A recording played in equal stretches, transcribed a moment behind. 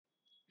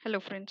Hello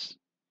friends,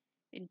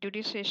 in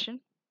today's session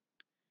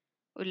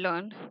we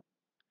learn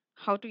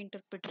how to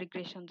interpret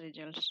regression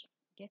results.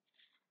 Okay.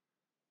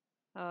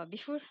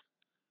 Before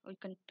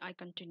I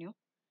continue,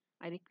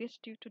 I request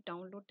you to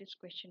download this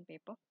question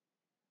paper.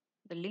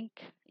 The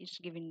link is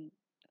given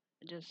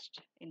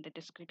just in the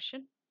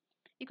description.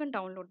 You can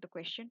download the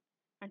question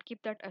and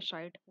keep that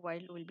aside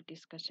while we'll be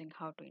discussing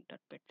how to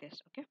interpret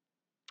this. Okay.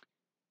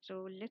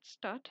 So let's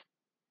start.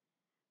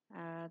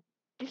 Uh,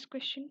 this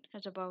question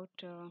is about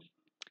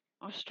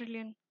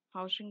Australian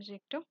housing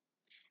sector,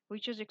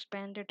 which has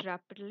expanded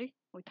rapidly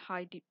with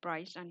high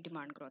price and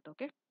demand growth.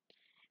 Okay.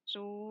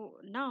 So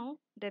now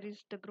there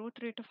is the growth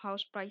rate of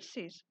house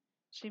prices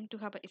seem to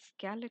have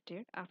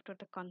escalated after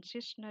the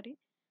concessionary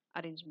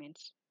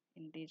arrangements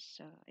in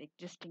this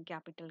existing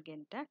capital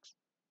gain tax.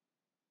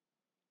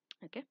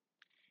 Okay,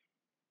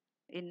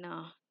 in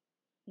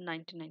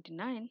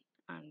 1999,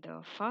 and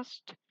the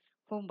first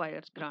home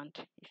buyers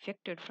grant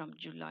effected from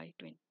July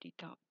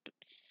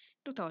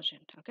 2000.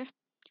 Okay,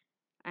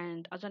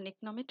 and as an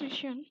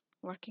econometrician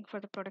working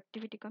for the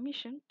Productivity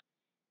Commission,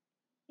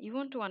 you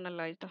want to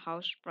analyze the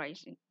house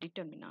price in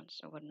determinants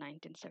over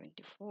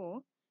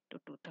 1974 to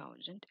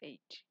 2008.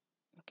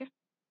 Okay,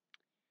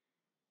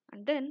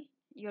 and then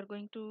you are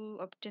going to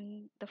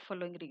obtain the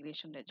following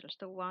regression results,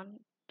 the one,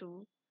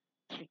 two,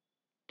 three,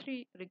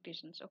 three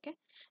regressions. Okay,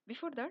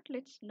 before that,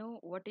 let's know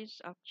what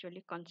is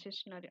actually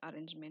concessionary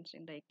arrangements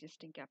in the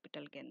existing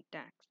capital gain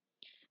tax.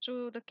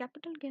 So the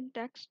capital gain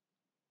tax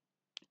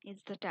is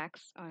the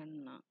tax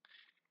on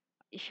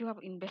if you have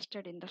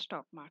invested in the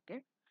stock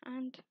market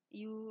and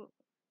you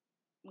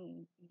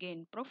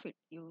gain profit,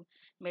 you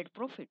made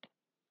profit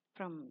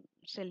from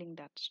selling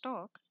that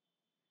stock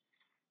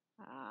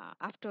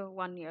after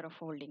 1 year of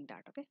holding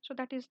that. Okay, so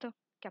that is the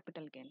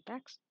capital gain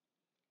tax.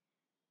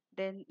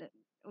 Then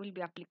will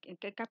be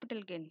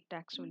capital gain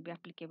tax will be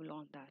applicable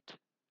on that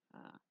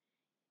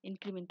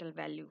incremental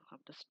value of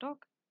the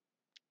stock,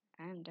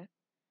 and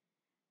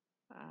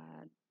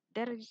uh,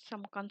 there is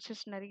some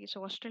concessionary.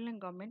 So Australian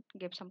government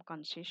gave some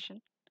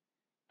concession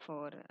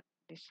for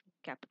this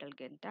capital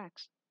gain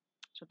tax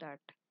so that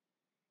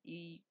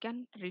you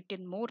can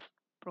retain more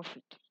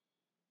profit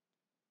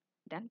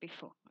than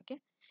before. Okay,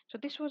 so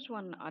this was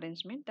one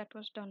arrangement that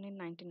was done in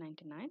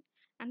 1999,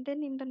 and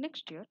then in the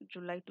next year,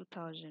 July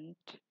 2000,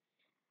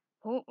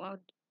 who,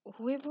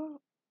 whoever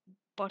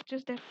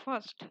purchased their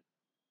first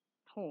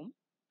home,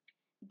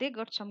 they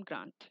got some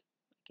grant.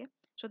 Okay,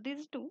 so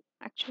these two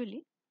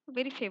actually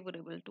very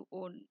favorable to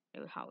own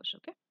a house.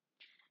 Okay,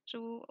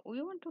 so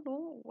we want to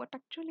know what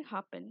actually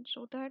happened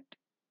so that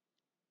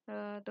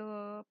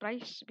the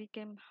price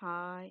became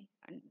high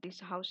and this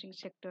housing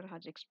sector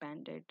has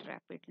expanded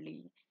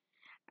rapidly,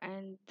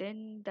 and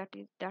then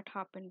that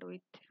happened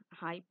with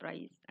high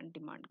price and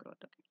demand growth.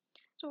 Okay,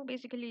 so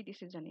basically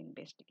this is an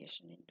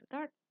investigation into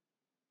that.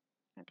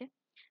 Okay,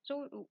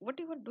 so what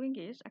we are doing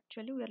is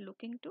actually we are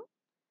looking to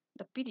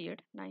the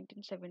period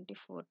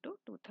 1974 to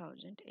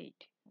 2008.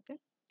 Okay,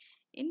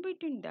 in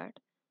between that,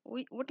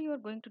 what you are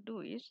going to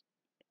do is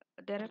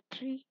there are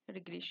three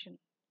regressions.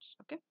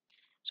 Okay,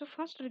 so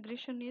first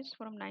regression is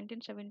from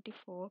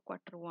 1974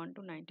 quarter 1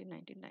 to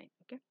 1999.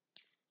 Okay,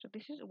 so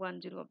this is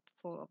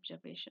 104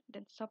 observation.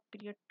 Then sub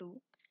period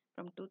 2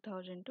 from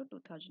 2000 to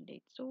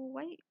 2008. So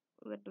why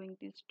we are doing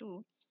these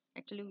two?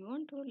 Actually, we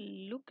want to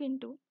look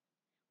into,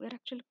 we are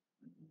actually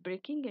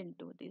breaking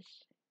into these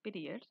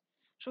periods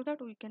so that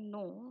we can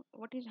know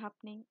what is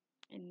happening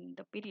in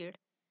the period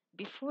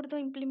before the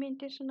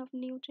implementation of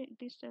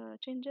these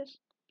changes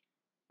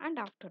and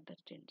after the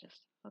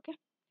changes. Okay,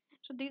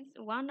 so these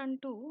 1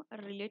 and 2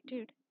 are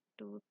related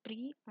to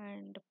pre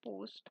and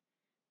post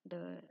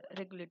the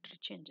regulatory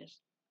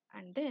changes,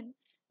 and then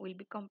we'll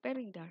be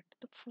comparing that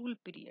to full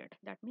period,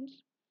 that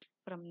means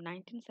from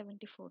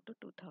 1974 to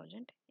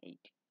 2008.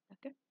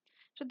 Okay,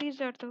 so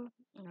these are the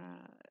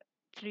uh,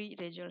 three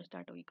results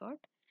that we got.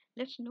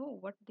 Let's know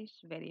what these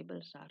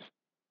variables are.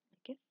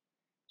 Okay,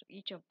 so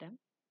each of them,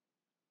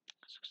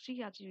 so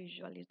C as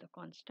usual is the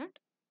constant.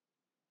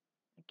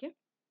 Okay,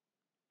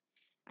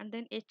 and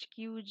then H,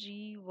 Q,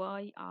 G,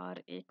 Y, R,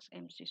 X,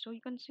 MC. So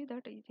you can see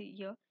that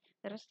here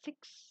there are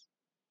 6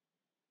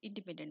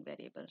 independent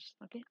variables.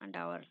 Okay, and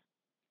our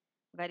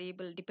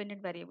variable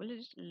dependent variable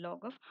is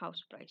log of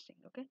house pricing.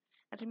 Okay,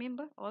 and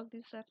remember all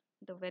these are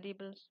the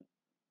variables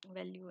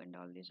value, and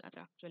all these are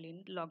actually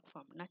in log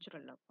form,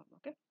 natural log form.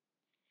 Okay,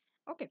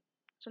 okay,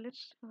 so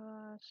let's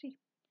see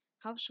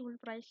household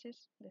prices.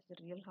 That's the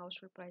real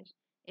household price.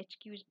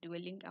 HQ is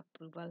dwelling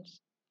approvals.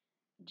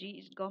 G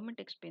is government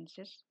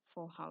expenses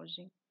for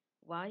housing.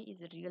 Y is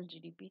the real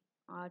GDP.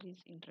 R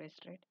is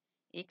interest rate.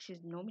 X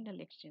is nominal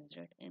exchange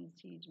rate.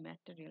 MC is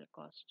material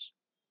costs.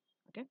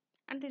 Okay,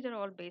 and these are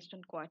all based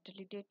on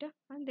quarterly data,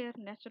 and they are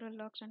natural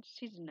logs and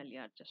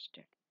seasonally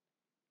adjusted.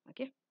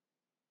 Okay,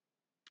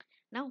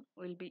 now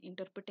we'll be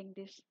interpreting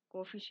these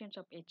coefficients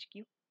of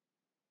HQ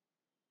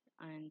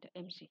and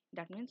MC,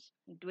 that means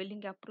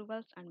dwelling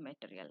approvals and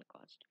material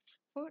cost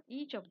for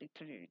each of the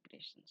three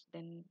regressions.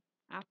 Then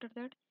after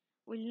that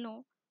we'll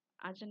know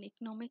as an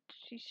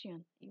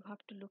econometrician, you have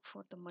to look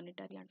for the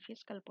monetary and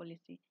fiscal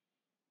policy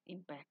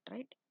impact,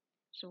 right?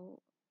 So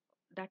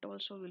that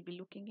also we'll be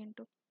looking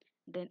into.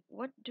 Then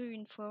what do you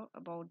infer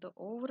about the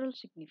overall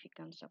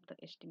significance of the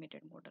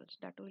estimated models?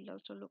 That we'll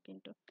also look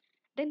into.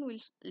 Then we'll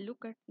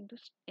look at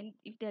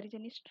if there is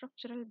any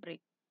structural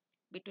break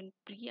between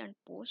pre and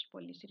post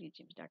policy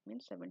regimes. That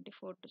means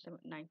 74 to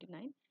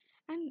 99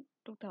 and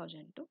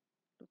 2000 to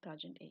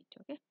 2008.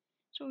 Okay,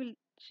 so we'll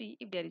see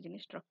if there is any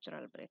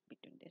structural break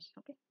between this.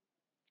 Okay,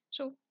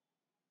 so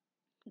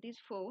these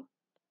four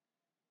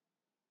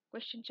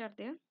questions are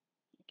there.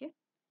 Okay,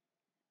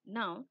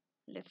 now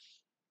let's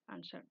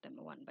answer them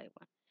one by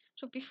one.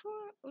 So before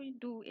we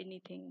do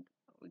anything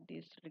with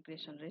these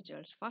regression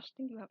results, first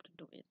thing you have to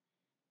do is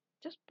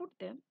just put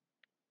them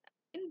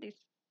in this,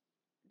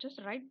 just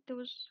write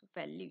those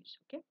values.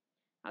 Okay,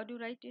 how do you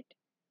write it?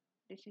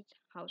 This is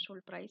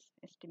household price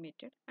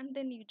estimated, and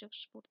then you just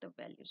put the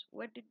values.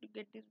 Where did you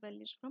get these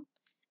values from?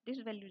 These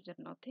values are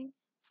nothing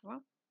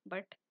from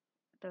but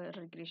the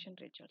regression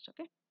results.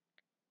 Okay,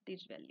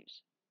 these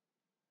values.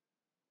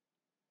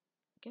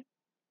 Okay,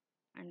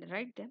 and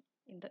write them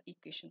in the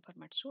equation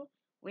format. So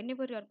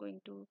whenever you are going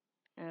to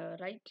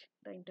write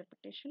the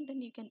interpretation,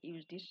 then you can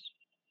use this.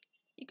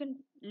 You can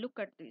look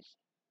at this.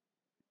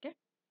 Okay,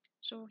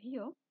 so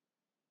here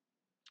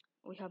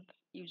we have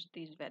used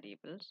these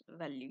variables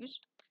values.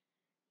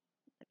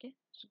 Okay,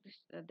 so this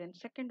then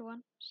second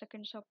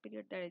sub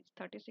period, that is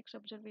 36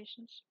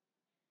 observations.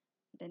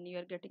 Then you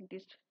are getting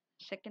this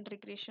second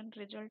regression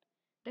result,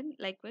 then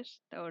likewise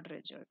third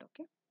result.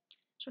 Okay,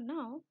 so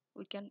now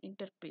we can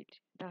interpret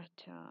that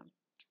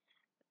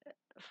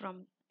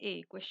from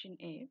a question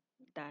a,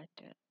 that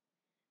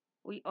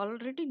we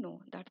already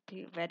know that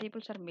the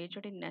variables are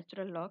measured in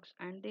natural logs,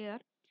 and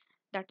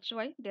that's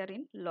why they are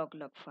in log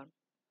form.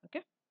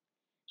 Okay,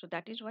 so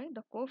that is why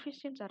the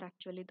coefficients are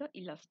actually the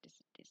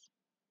elasticities.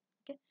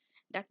 Okay,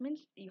 that means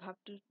you have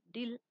to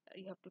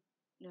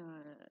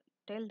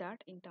tell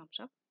that in terms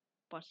of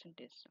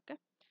percentage. Okay,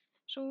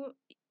 so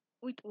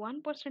with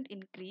 1%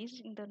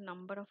 increase in the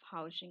number of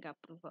housing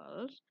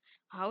approvals,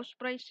 house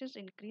prices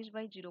increase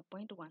by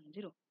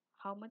 0.10.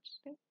 How much?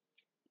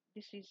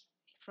 This is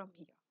from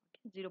here.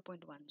 Okay,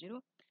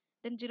 0.10,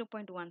 then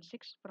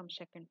 0.16 from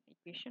second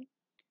equation,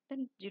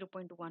 then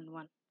 0.11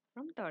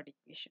 from third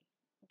equation.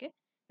 Okay,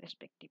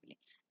 respectively.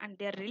 And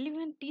their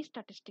relevant t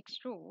statistics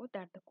show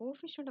that the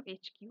coefficient of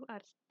HQ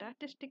are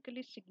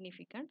statistically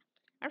significant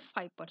at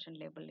 5%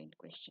 level in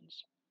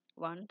questions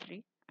 1,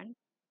 3, and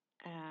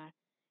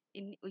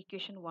in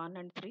equation 1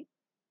 and 3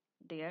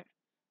 they are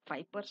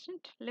 5%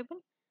 level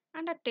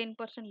and at 10%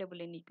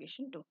 level in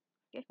equation 2.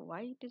 Okay,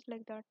 why it is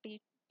like that? T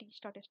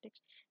statistics,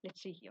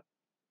 let's see here.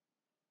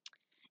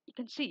 You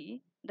can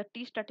see the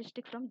t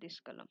statistic from this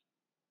column.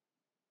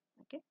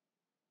 Okay,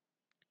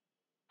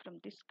 from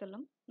this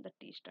column the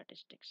t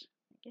statistics.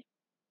 Okay,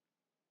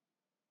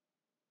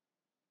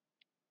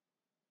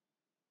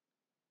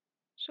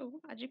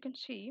 so as you can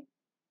see,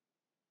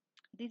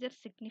 these are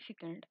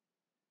significant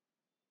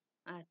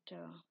at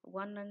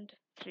 1 and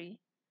 3,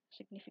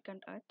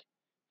 significant at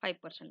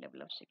 5%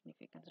 level of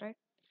significance, right?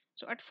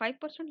 So at 5%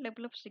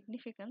 level of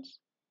significance,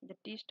 the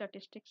t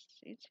statistics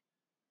is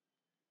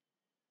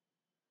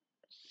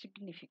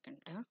significant.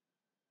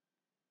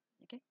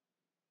 Okay,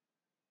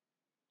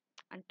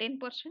 and 10%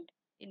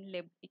 in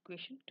lab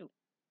equation 2.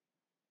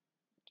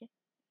 Okay,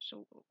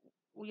 so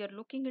we are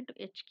looking into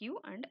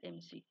HQ and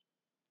MC.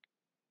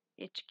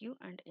 HQ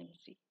and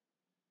MC.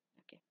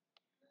 Okay,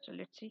 so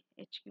let's see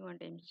HQ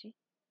and MC.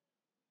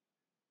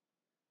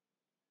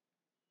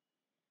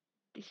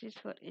 This is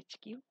for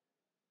HQ,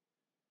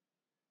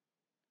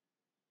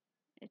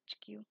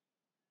 HQ,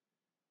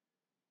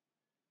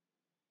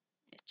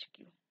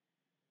 HQ.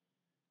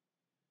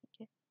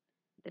 Okay,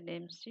 then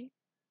MC,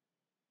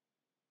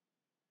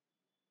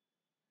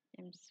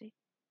 MC,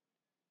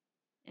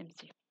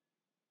 MC.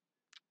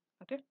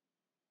 Okay,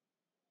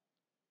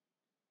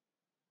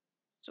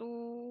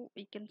 so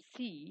we can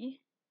see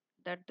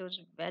that those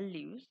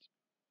values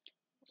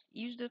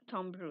use the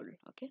thumb rule.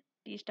 Okay,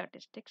 t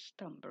statistics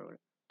thumb rule.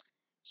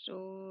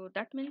 So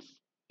that means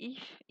if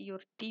your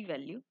t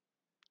value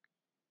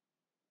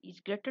is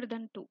greater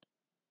than 2,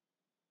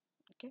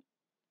 okay,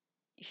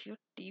 if your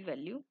t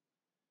value,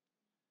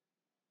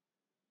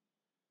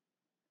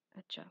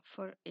 acha,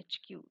 for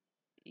HQ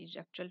is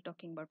actually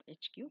talking about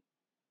HQ.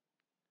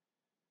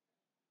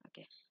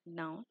 Okay,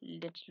 now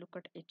let's look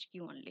at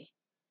HQ only.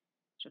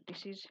 So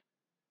this is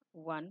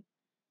 1,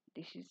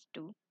 this is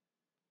 2,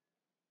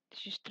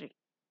 this is 3.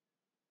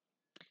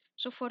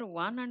 So for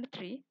 1 and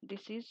 3,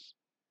 this is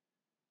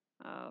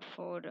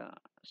for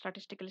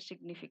statistically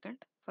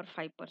significant for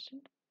 5%,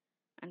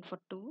 and for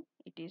 2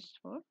 it is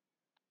for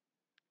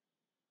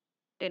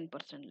 10%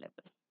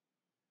 level.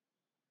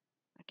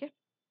 Okay,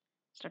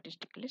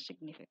 statistically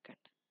significant.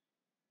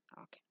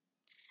 Okay,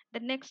 the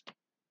next,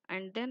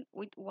 and then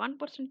with 1%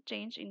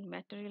 change in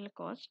material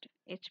cost,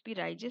 HP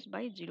rises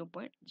by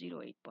 0.08%.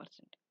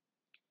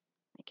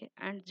 Okay,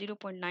 and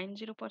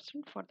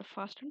 0.90% for the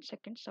first and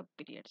second sub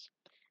periods.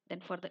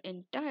 Then for the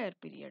entire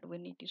period,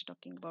 when it is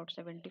talking about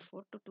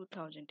 74 to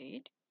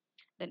 2008,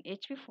 then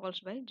HP falls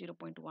by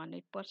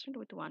 0.18%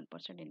 with 1%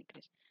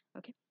 increase.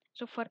 Okay,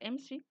 so for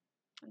MC,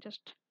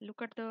 just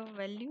look at the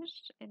values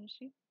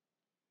MC.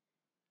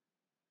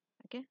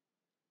 Okay,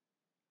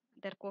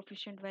 their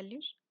coefficient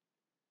values.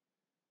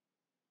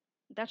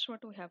 That's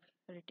what we have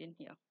written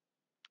here.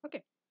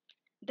 Okay,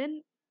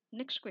 then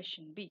next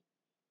question B,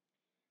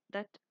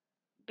 that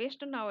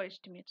based on our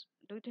estimates,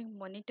 do you think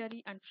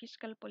monetary and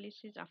fiscal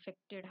policies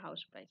affected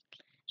house price?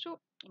 So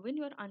when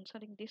you are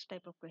answering this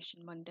type of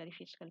question, monetary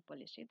fiscal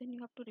policy, then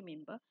you have to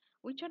remember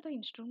which are the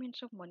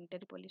instruments of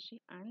monetary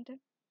policy and the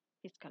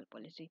fiscal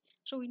policy.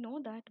 So we know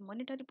that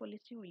monetary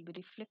policy will be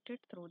reflected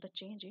through the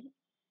change in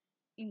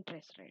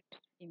interest rate,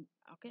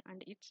 okay,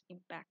 and its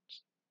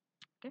impacts.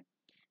 Okay,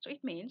 so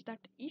it means that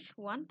if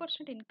 1%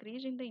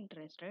 increase in the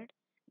interest rate,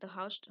 the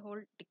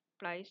household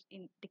price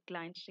in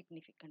declines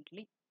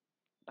significantly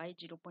by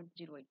 0.08%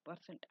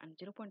 and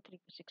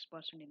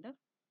 0.36% in the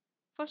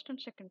first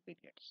and second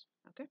periods.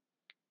 Okay,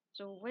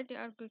 so where they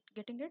are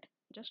getting it,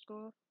 just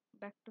go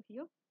back to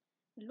here,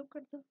 look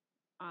at the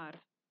R.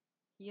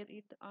 Here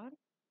is the R,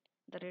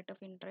 the rate of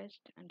interest,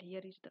 and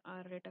here is the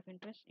R rate of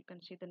interest. You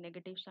can see the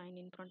negative sign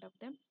in front of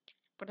them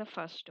for the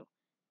first two.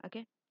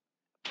 Okay,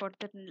 for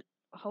the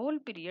whole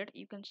period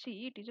you can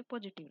see it is a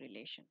positive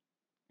relation.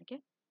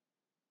 Okay,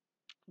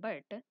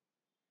 but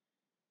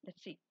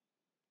let's see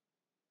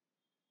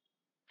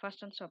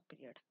first and sub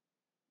period.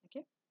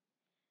 Okay,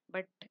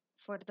 but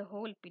for the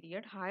whole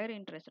period, higher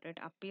interest rate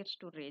appears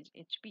to raise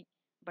HP,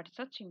 but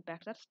such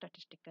impacts are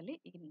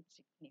statistically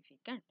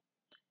insignificant.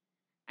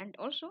 And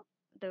also,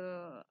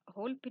 the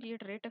whole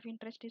period rate of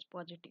interest is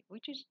positive,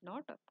 which is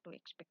not up to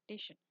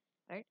expectation,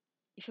 right?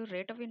 If your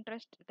rate of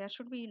interest, there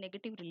should be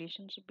negative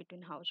relationship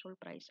between household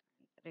price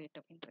and rate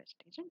of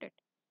interest, isn't it?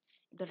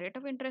 If the rate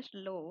of interest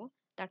low,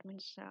 that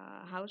means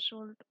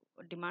household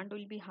demand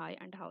will be high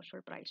and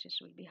household prices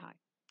will be high,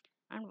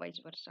 and vice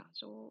versa.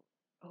 So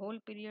whole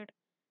period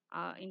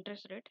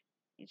interest rate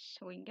is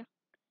showing a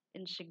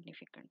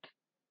insignificant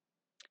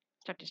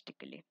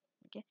statistically.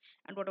 Okay,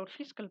 and what about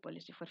fiscal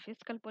policy? For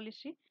fiscal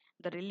policy,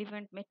 the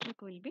relevant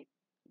metric will be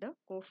the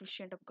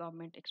coefficient of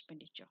government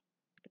expenditure.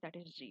 Okay, that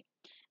is G.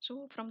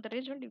 So from the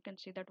result, you can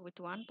see that with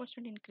 1%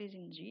 increase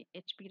in G,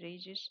 HP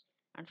raises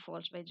and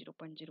falls by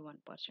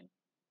 0.01%.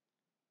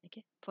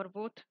 Okay, for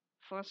both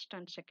first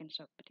and second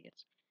sub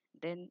periods.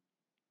 Then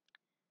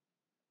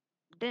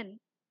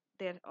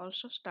they are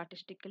also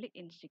statistically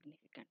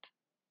insignificant.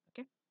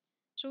 Okay,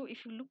 so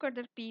if you look at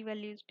the p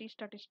values, t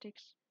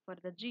statistics for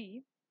the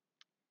G,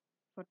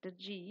 what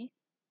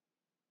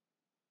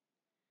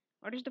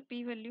is the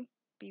p value?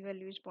 P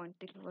value is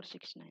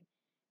 0.3469.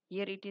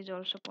 Here it is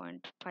also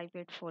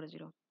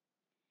 0.5840.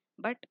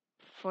 But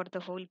for the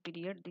whole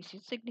period, this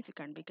is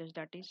significant because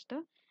that is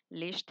the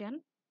less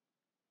than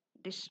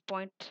this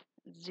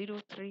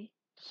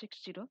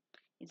 0.0360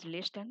 is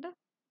less than the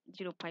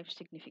 0.5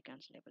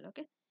 significance level.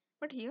 Okay,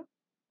 but here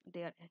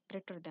they are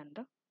greater than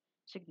the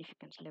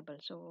significance level.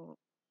 So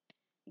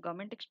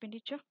government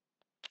expenditure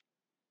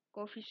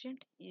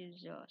coefficient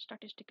is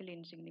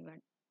statistically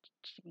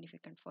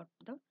significant for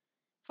the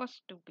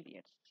first two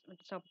periods,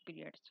 sub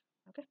periods.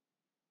 Okay,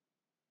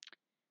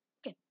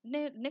 okay.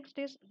 Next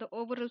is the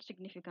overall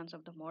significance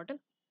of the model.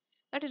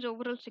 That is,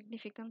 overall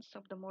significance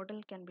of the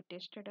model can be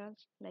tested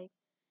as like,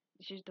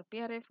 this is the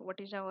PRF. What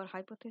is our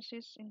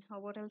hypothesis in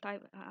overall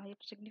type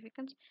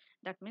significance?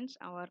 That means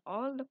our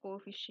all the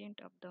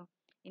coefficient of the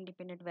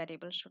independent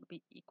variables should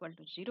be equal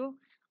to 0.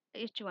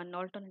 Each one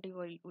alternative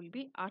will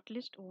be at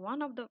least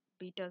one of the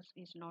betas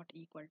is not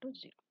equal to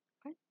 0.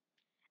 Right?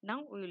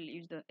 Now we will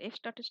use the F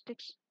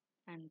statistics,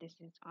 and this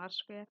is R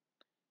square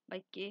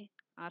by K,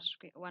 R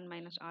square 1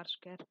 minus R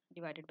square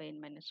divided by N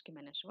minus K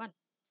minus 1.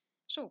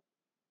 So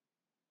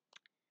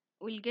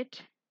we'll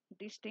get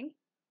this thing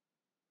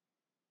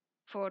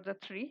for the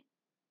 3.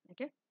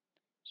 Okay,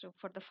 so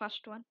for the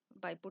first one,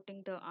 by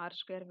putting the R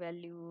square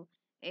value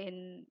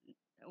in,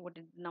 what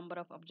is number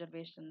of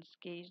observations,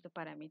 K is the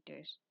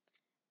parameters,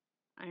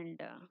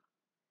 and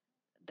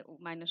the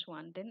minus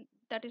 1, then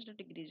that is the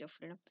degrees of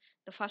freedom.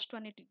 The first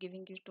one it is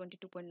giving you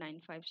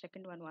 22.95,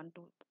 second one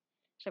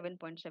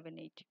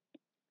 7.78.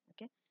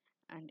 Okay,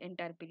 and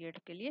entire period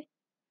के लिए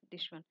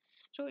this one.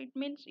 So it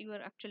means you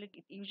are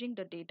actually using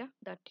the data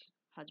that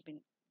has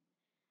been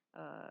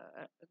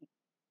uh,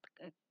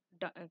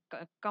 has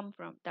come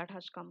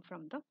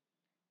from the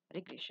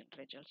regression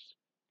results.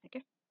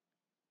 Okay,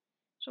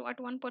 so at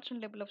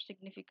 1% level of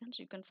significance,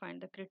 you can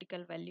find the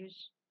critical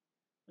values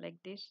like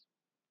this,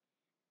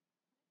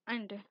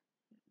 and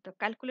the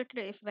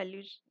calculated F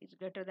values is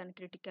greater than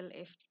critical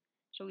F,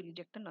 so we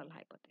reject the null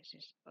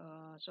hypothesis.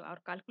 So our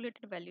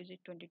calculated values is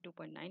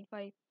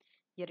 22.95.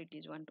 Here it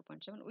is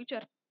 12.7, which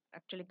are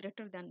actually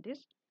greater than this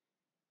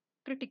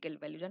critical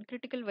values, and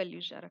critical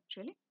values are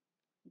actually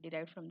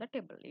derived from the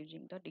table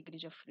using the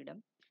degrees of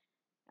freedom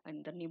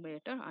and the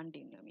numerator and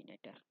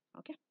denominator.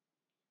 Okay,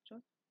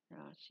 so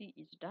C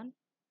is done.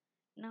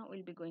 Now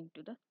we'll be going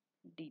to the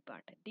D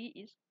part. D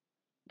is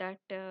that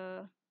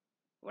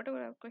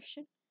whatever our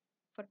question.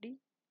 for D?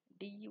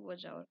 D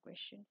was our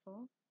question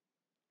for.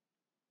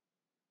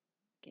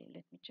 Okay,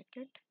 let me check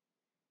it.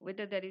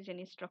 Whether there is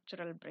any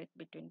structural break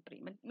between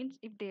means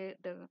if the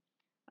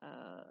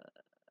uh,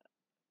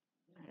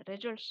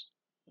 results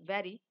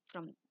vary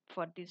from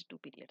for these two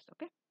periods.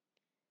 Okay,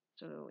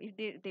 so if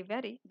they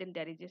vary, then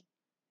there is a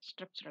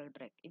structural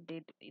break. If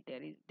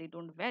there is they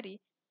don't vary,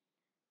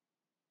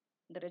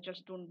 the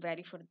results don't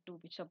vary for two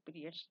sub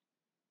periods,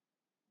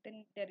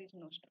 then there is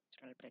no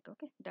structural break.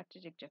 Okay, that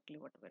is exactly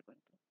what we're going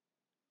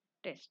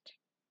to test.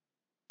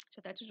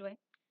 So that is why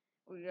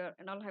we are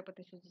null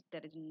hypothesis is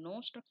there is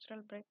no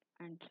structural break,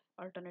 and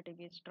alternative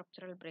is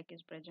structural break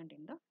is present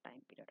in the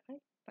time period.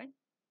 Right? Fine.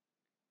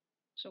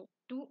 So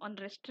two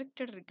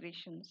unrestricted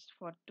regressions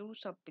for two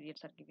sub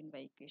periods are given by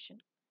equation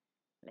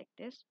like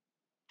this.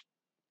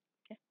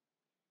 Okay.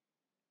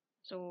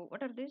 So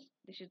what are these?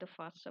 This is the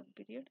first sub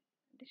period.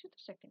 This is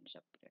the second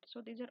sub period.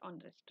 So these are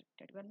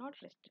unrestricted. We are not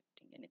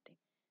restricting anything.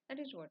 That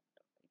is what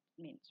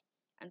it means.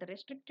 And the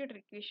restricted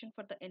equation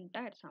for the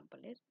entire sample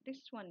is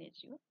this one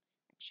is you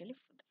actually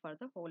for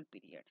the whole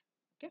period.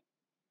 Okay.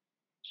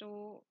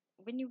 So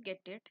when you get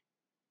it,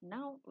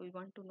 now we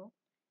want to know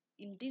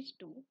in these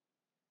two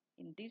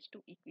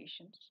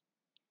equations,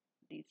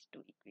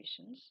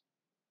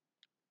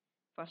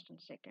 first and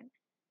second,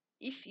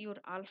 if your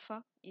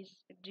alpha is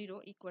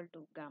 0 equal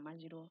to gamma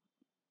 0,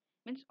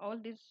 means all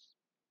these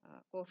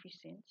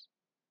coefficients,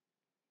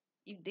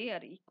 if they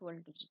are equal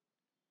to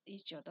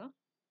each other,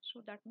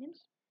 so that means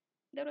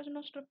there was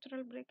no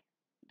structural break.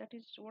 That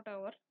is what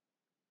our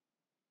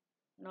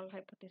null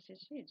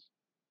hypothesis is.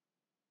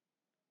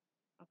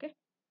 Okay,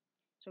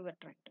 so we're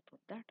trying to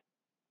prove that.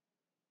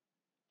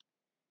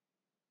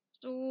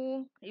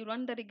 So you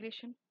run the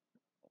regression,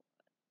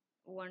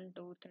 one,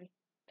 two,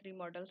 three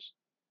models,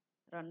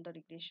 run the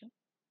regression.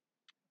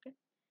 Okay,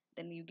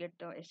 then you get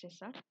the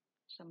SSR,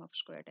 sum of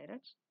squared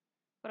errors,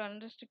 for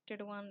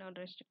unrestricted one,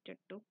 unrestricted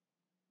two.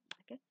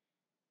 Okay,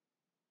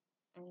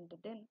 and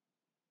then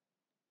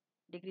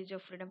degrees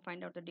of freedom,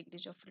 find out the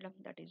degrees of freedom,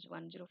 that is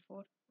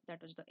 104, that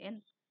was the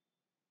n,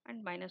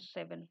 and minus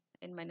 7,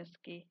 n minus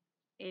k,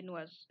 n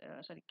was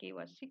k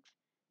was 6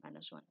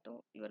 minus 1,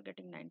 so you are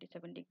getting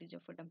 97 degrees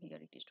of freedom. Here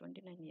it is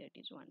 29, here it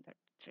is 1, that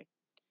 3.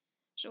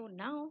 So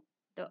now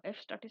the f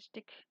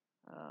statistic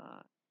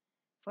uh,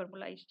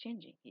 formula is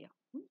changing here.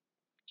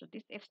 So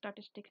this f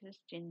statistics is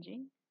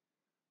changing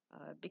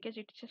because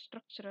it's a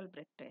structural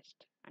break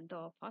test, and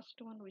the first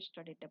one we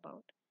studied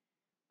about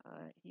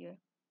here,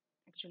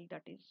 actually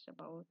that is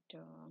about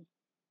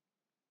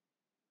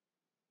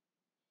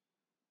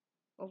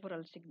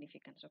overall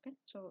significance. Okay,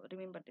 so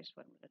remember this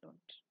formula,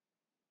 don't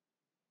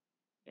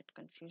get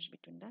confused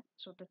between that.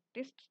 So the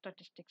test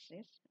statistics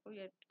is we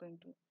are going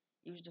to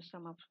use the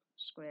sum of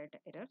squared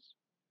errors,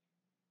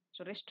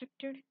 so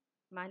restricted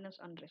minus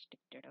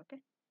unrestricted. Okay,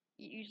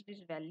 you use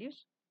these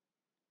values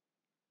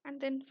and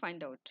then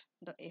find out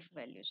the f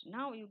values.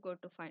 Now you go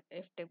to find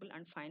f table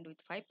and find with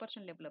 5%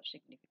 level of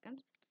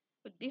significance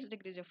with this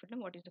degrees of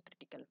freedom what is the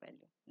critical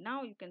value.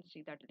 Now you can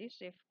see that this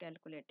f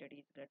calculated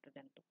is greater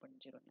than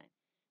 2.09.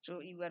 So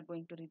you are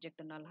going to reject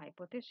the null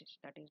hypothesis,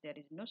 that is there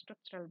is no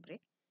structural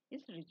break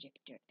is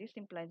rejected. This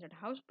implies that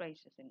house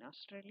prices in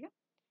Australia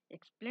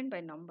explained by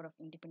number of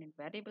independent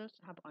variables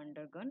have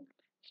undergone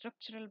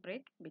structural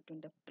break between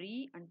the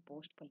pre and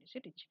post policy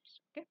regimes.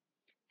 Okay,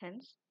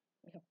 hence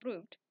we have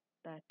proved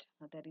that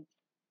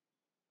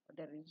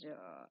there is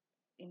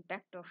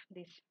impact of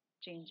this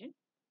change in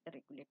the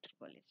regulatory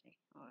policy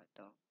or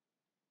the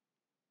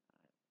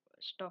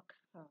stock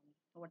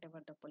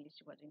whatever the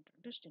policy was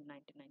introduced in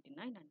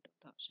 1999 and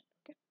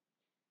 2000.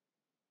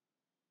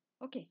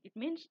 Okay, it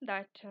means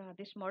that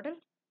this model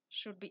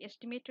should be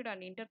estimated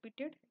and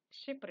interpreted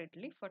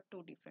separately for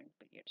two different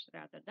periods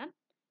rather than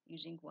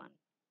using one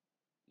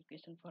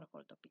equation for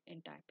all the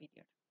entire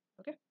period.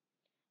 Okay,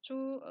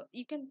 so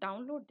you can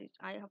download this.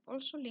 I have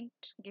also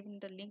given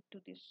the link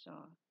to this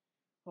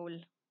whole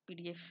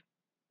PDF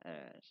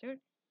set,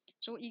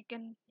 so you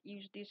can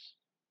use this,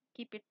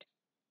 keep it.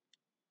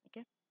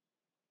 Okay,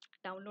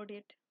 download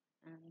it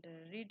and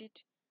read it,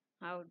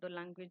 how the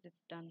language is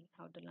done,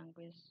 how the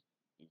language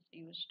is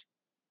used,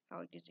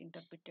 how it is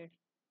interpreted.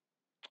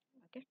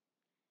 Okay,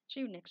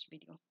 see you next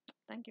video.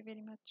 Thank you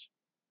very much.